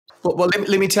Well,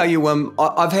 let me tell you,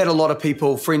 I've had a lot of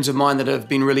people, friends of mine, that have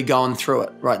been really going through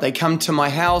it, right? They come to my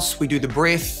house, we do the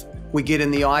breath, we get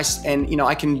in the ice, and, you know,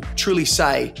 I can truly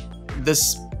say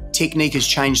this technique has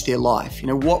changed their life. You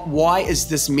know, why is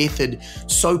this method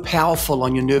so powerful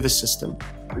on your nervous system?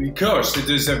 Because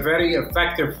it is a very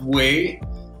effective way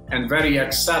and very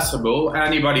accessible,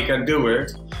 anybody can do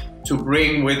it, to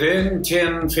bring within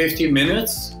 10, 15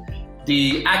 minutes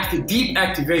the deep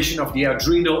activation of the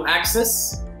adrenal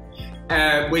axis,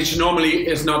 which normally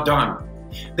is not done.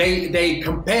 They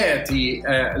compare the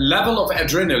level of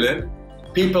adrenaline,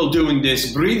 people doing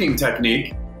this breathing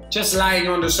technique, just lying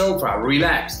on the sofa,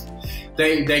 relaxed.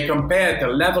 They compare the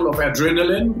level of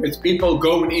adrenaline with people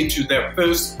going into their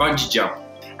first bungee jump.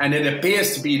 And it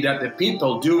appears to be that the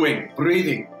people doing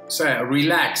breathing,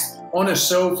 relaxed on a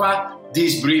sofa,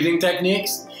 these breathing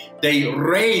techniques, they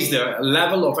raise the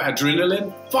level of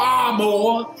adrenaline far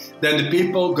more than the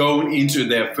people going into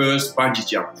their first bungee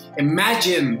jump.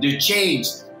 Imagine the change,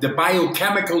 the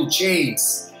biochemical change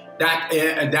that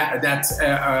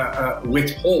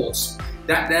withholds.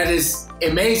 That is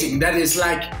amazing. That is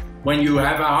like when you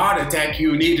have a heart attack,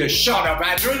 you need a shot of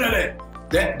adrenaline.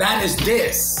 That is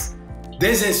this.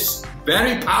 This is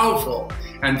very powerful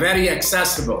and very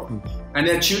accessible. And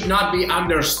it should not be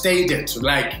understated,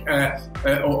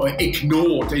 or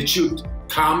ignored. It should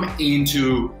come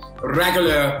into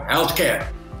regular healthcare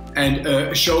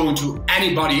and shown to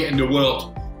anybody in the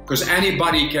world, because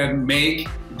anybody can make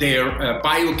their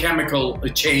biochemical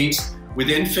change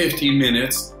within 15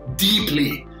 minutes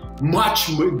deeply, much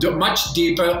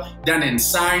deeper than in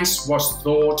science was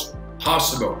thought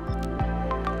possible.